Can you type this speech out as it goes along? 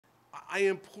I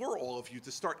implore all of you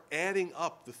to start adding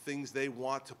up the things they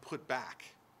want to put back.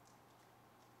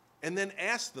 And then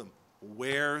ask them,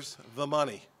 where's the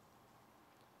money?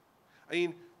 I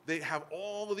mean, they have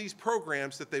all of these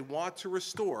programs that they want to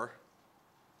restore,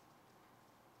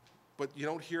 but you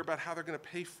don't hear about how they're going to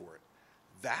pay for it.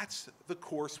 That's the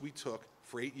course we took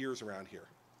for 8 years around here.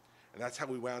 And that's how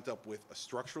we wound up with a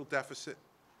structural deficit,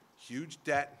 huge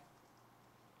debt,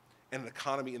 and an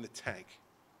economy in the tank.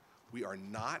 We are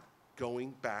not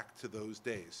going back to those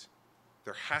days.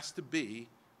 There has to be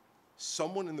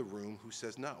someone in the room who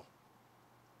says no.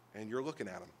 And you're looking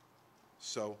at them.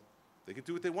 So they can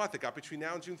do what they want. They got between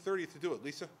now and June 30th to do it.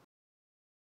 Lisa?